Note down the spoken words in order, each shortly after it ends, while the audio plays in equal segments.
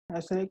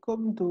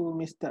Assalamualaikum to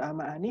Mr.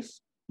 Ahmad Hanis.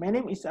 My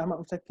name is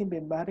Ahmad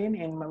bin Bahrain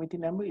and my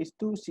meeting number is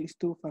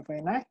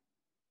 262559.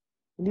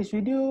 In this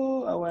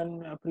video, I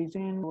want to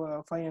present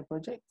our final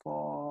project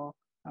for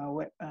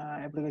web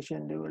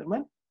application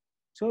development.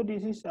 So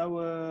this is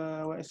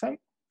our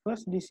website.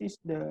 First, this is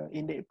the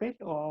index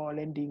page or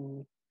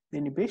landing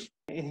page.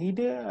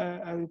 Here,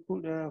 I will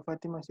put the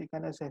Fatimah Nasi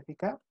Kandar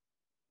certificate,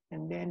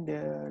 and then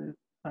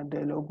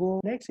the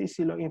logo. Next is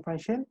the login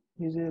function.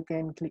 User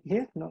can click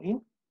here,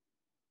 login.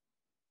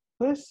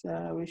 First,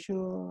 we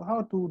show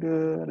how to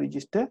the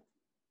register.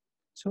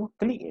 So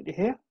click it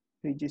here,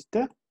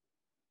 register.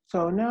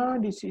 So now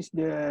this is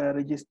the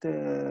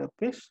register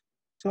page.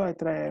 So I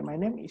try. My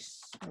name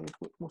is, I will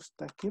put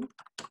Mustaqim.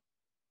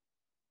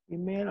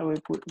 Email, I will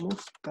put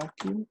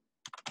Mustaqim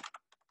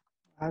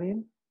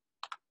Harin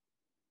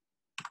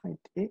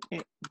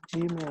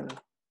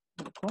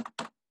 98@gmail.com.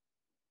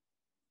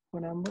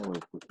 Phone number, I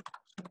will put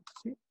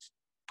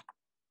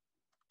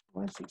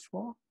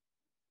 164.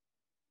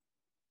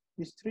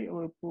 District, I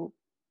will put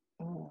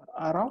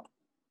Arab.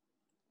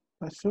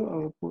 Password, I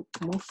will put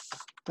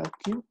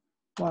Mustaqim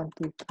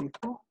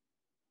 1234.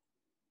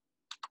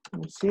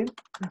 Save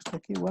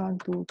Mustaqim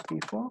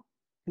 1234.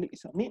 Click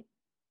submit.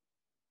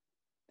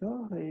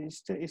 So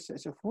register is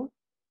successful.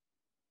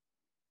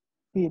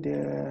 See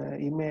the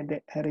email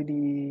that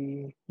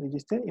already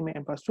registered, email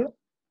and password.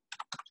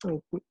 So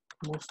I put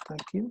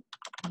Mustaqim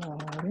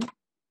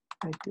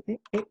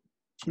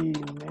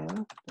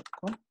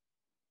 98@gmail.com.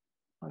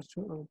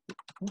 Password, I put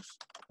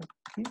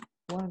Mustaqim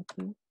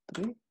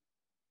 123.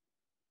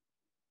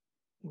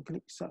 And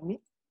click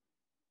submit.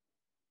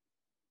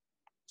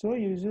 So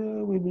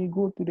user will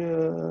go to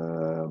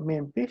the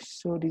main page.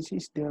 So this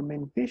is the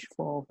main page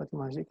for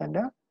Fatimah Nasi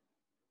Kandar.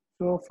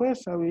 So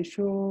first I will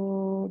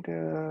show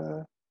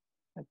the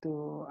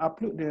to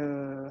upload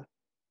the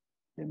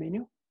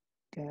menu.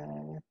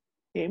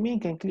 Admin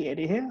can click at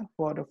here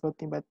for the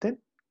floating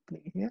button.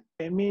 Click here.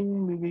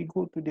 Admin we will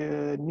go to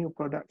the new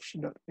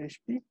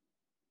products.php.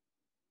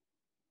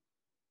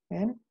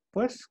 And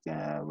first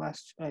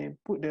must I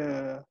put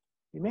the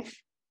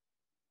image.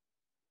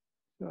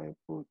 So I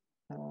put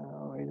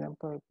for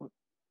example, I put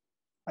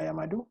ayam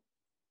madu.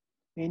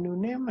 Menu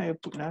name, I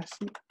put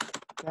nasi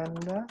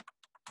kandar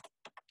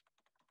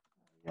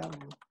ayam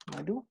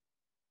madu.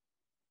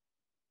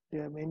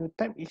 The menu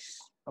type is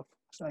of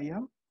course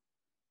ayam.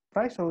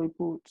 Price, I will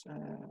put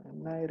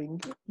RM9.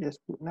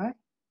 Just put 9.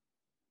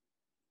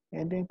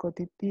 And then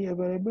quantity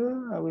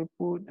available, I will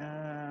put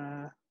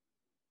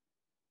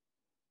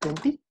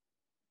 20.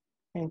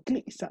 And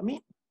click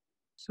submit.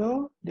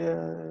 So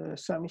the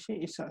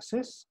submission is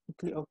success.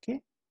 Click OK.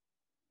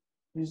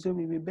 User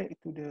will be back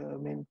to the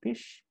main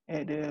page,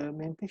 at the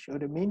main page or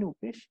the menu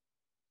page.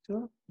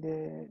 So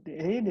the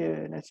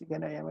nasi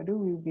kandar ayam madu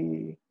will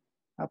be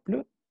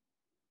uploaded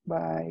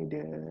by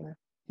the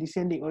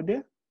descending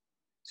order.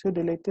 So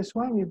the latest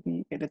one will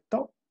be at the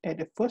top, at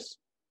the first.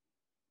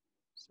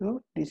 So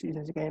this is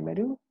nasi kandar ayam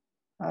madu.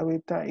 I will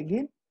try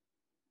again.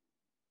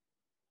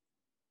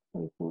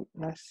 I will put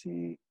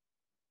nasi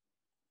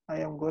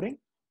ayam goreng.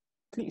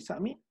 Click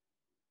submit.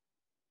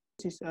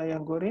 This is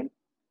ayam goreng.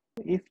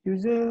 If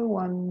user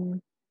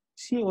want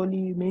see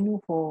only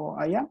menu for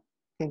ayam,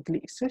 can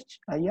click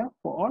search ayam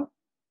for all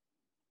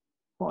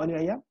the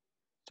ayam.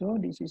 So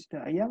this is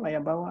the ayam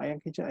bawang, ayam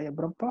kecap, ayam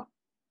berempah.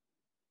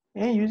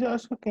 And user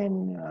also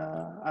can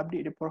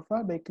update the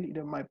profile by click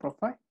the my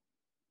profile.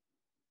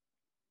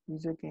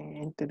 User can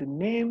enter the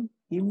name,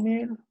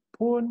 email,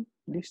 phone,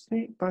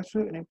 district,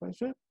 password and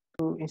password.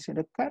 To insert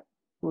the card,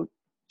 put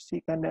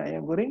nasi kandar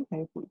ayam goreng.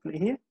 I put click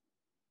here.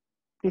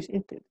 Please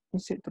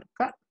insert to the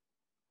card.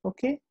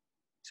 Okay.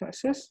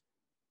 Success.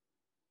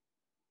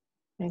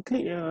 And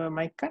click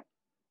my card.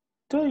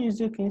 So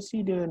user can see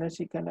the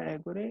nasi kandar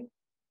ayam goreng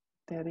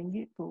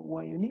RM10 for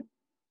 1 unit.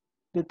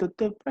 The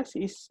total price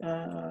is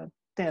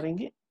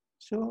RM10.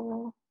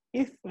 So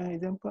if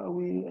example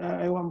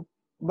I want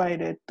buy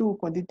the 2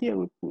 quantity,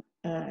 I will put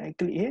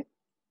click here,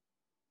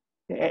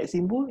 the add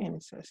symbol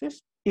and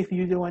success. If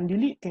user want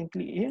delete, can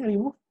click here,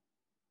 remove,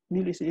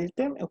 delete the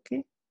item.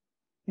 Okay,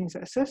 and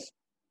success.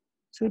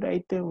 So the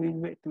item will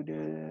back to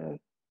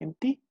the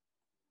empty.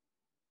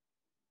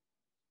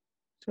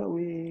 So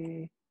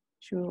we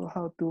show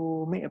how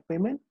to make a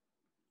payment.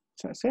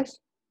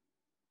 Success.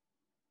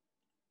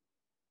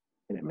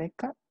 Select my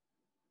card.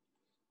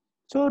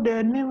 So the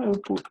name I will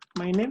put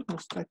my name,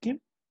 Mustaqim.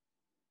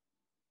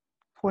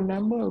 Phone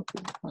number, I will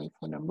put my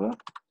phone number.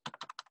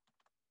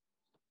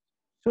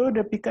 So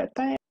the pick up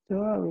time,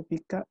 so I will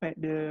pick up at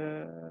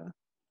the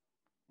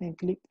and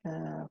click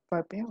 5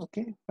 p.m.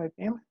 Okay, 5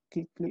 p.m.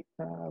 Click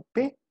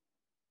pay.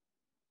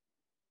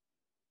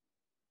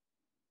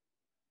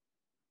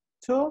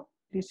 So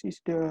this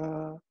is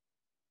the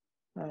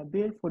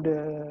bill for the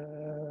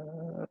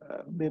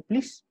bill,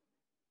 please.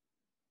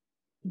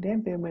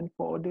 Then payment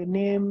for order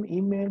name,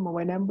 email,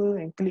 mobile number,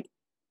 and click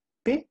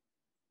pay.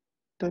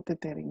 Total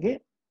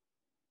RM10.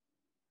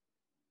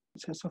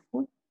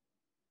 Successful.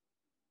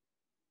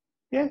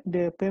 Yeah,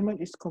 the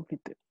payment is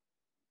completed.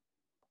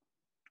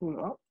 Tool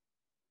out.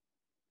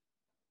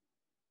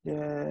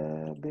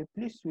 The bill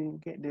list will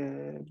get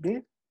the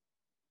bill,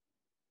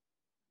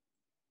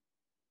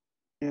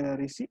 the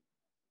receipt.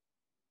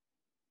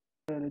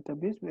 The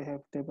database will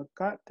have table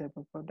card,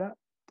 table product,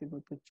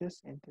 table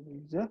purchase, and table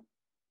user.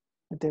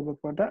 The table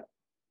product,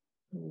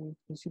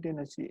 consider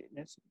nasi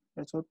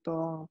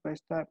sotong,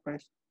 price type,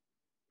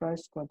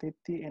 price,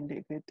 quantity, and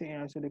date created,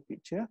 and also the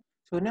picture.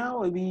 So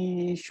now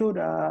we showed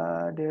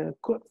the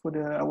code for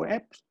our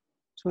apps.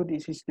 So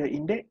this is the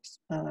index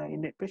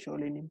page or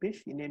landing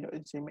page,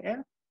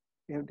 index.html.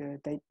 We have the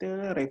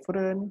title,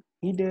 reference,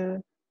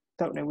 header,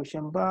 top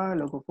navigation bar,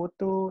 logo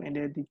photo, and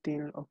the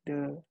detail of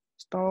the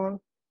store,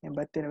 and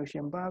button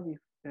navigation bar with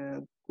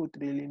the go to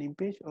the landing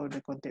page or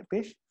the contact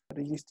page.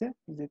 Register,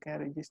 user can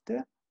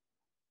register.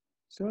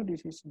 So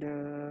this is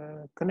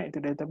the connect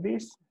to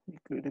database,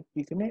 include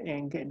the connect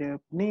and get the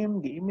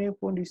name, get email,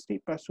 phone,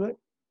 district, password,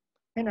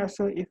 and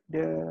also if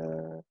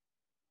the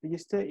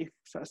register if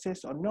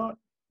success or not,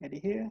 add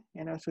it here,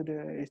 and also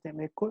the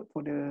HTML code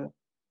for the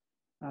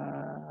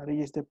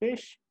register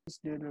page. This is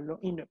the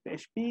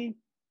login.php.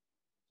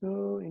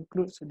 So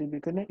includes the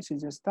DB connect,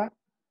 season start,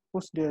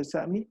 post the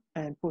submit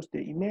and post the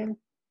email,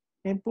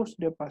 and post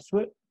the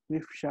password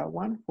with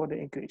SHA-1 for the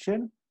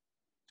encryption.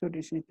 So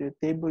this is the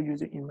table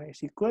used in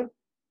MySQL.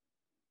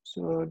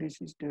 So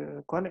this is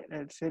the collect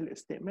and select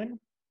statement.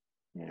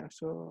 Yeah,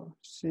 so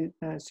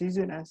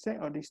season unset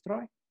or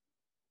destroy.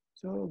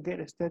 So get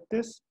a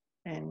status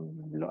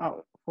and log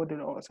out for the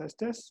logout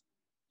status.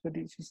 So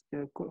this is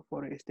the code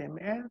for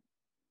HTML.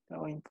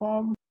 Our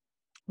inform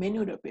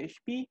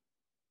menu.php.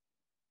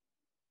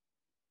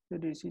 So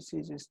this is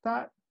season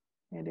start,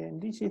 and then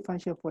this is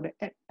function for the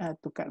add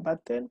to cart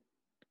button,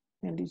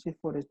 and this is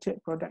for the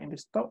check product in the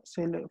stock,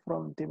 select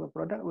from table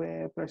product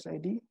where price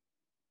ID.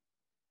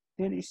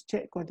 Then it's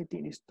check quantity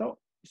in the stock,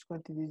 is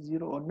quantity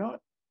 0 or not,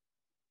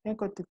 and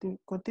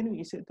continue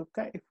insert to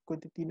cart if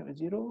quantity not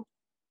 0,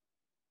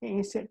 and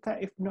insert cart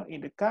if not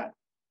in the cart.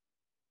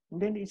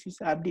 And then this is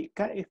update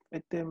cart if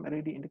item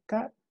already in the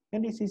cart,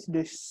 and this is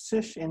the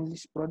search and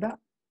list product,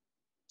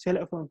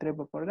 select from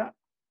table product,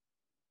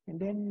 and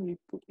then we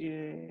put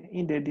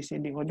in the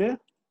descending order.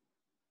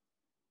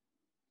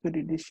 So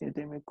this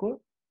HTML code.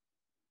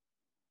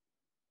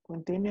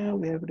 Container,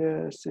 we have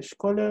the search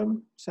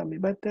column,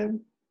 submit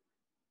button,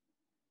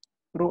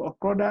 row of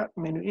product,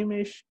 menu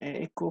image, and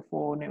echo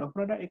for name of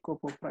product, echo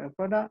for price of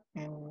product,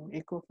 and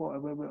echo for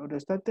available order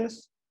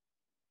status.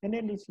 And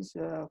then this is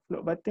a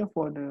float button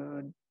for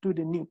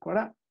the new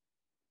product.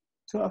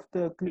 So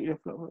after click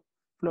the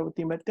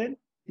floating button,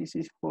 this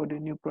is for the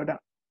new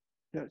product.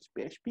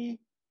 .php.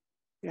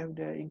 We have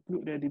the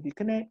include the DB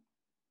connect,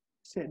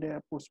 set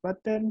the post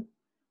button,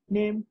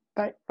 name,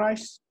 type,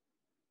 price.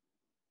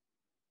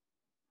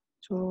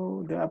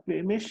 So the upload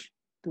image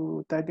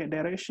to target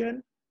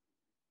direction,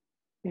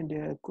 and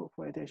the code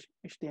for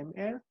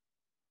HTML.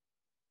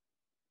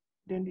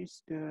 Then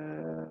this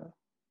the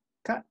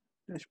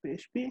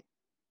cart.php,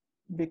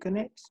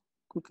 connects,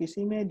 cookies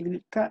email,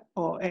 delete cart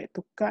or add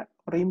to cart,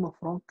 remove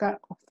from cart,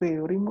 or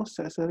fail remove,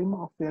 success remove,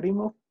 or fail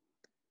remove.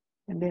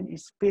 And then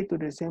it's pay to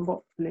the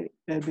sandbox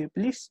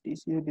list.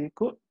 This is the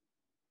code.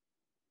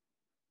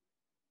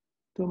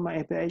 To my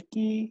API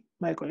key,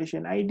 my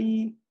collection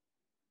ID,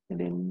 and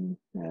then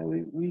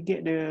we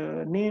get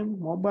the name,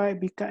 mobile,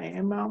 B card, and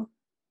amount.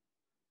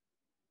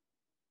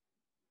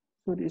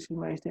 So this is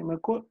my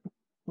HTML code.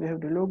 We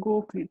have the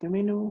logo, click the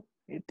menu,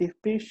 active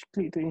page,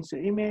 click to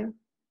insert email.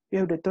 We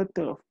have the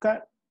total of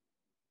card,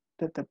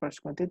 total price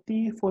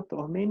quantity,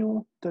 photo of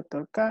menu,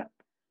 total card,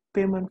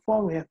 payment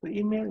form, we have the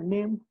email,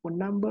 name, phone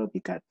number,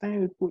 pick up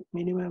time, we put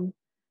minimum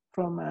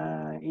from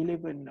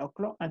 11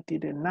 o'clock until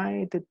the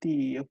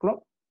 9:30 o'clock.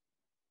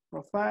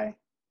 Profile,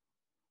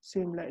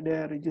 same like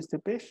the register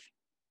page.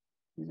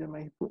 User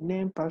might put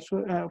name,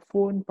 password,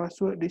 phone,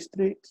 password,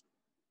 district.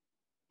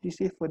 This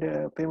is for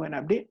the payment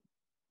update.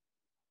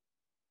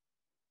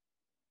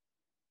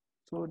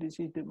 So this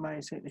is my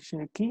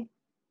selection key.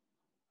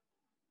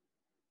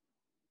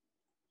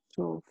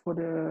 So for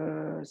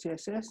the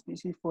CSS,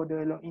 this is for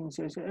the login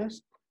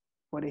CSS.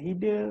 For the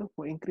header,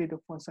 for increase the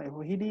font size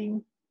for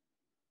heading.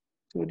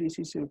 So this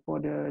is for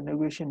the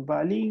navigation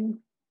bar link.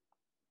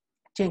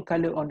 Change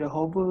color on the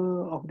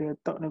hover of the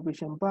top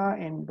navigation bar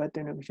and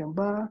bottom navigation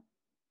bar.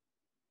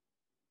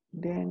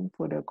 Then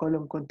for the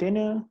column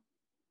container,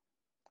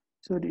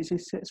 so this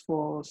is set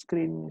for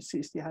screen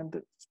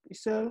 60/100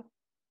 pixel.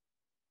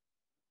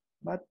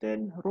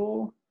 Button,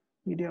 row,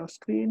 media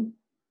screen.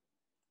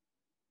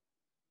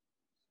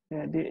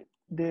 The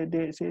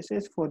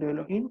CSS for the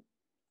login.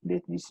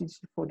 This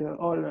is for the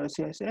all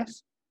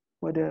CSS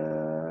for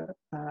the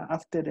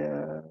after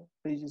the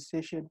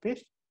registration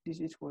page. This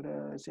is for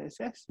the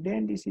CSS.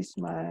 Then this is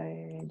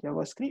my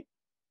JavaScript.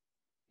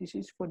 This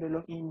is for the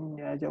login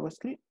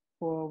JavaScript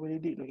for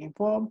validate login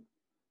form,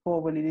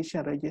 for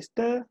validation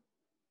register,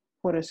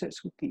 for the set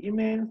cookie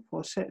email,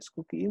 for set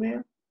cookie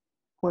email,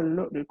 for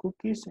load the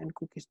cookies and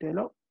cookies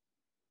dialog.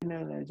 In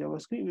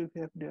JavaScript,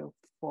 we have the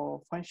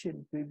for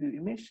function preview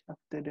image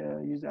after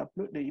the user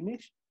upload the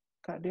image,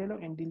 cut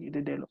dialog and delete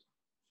the dialog.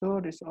 So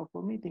that's all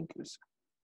for me. Thank you.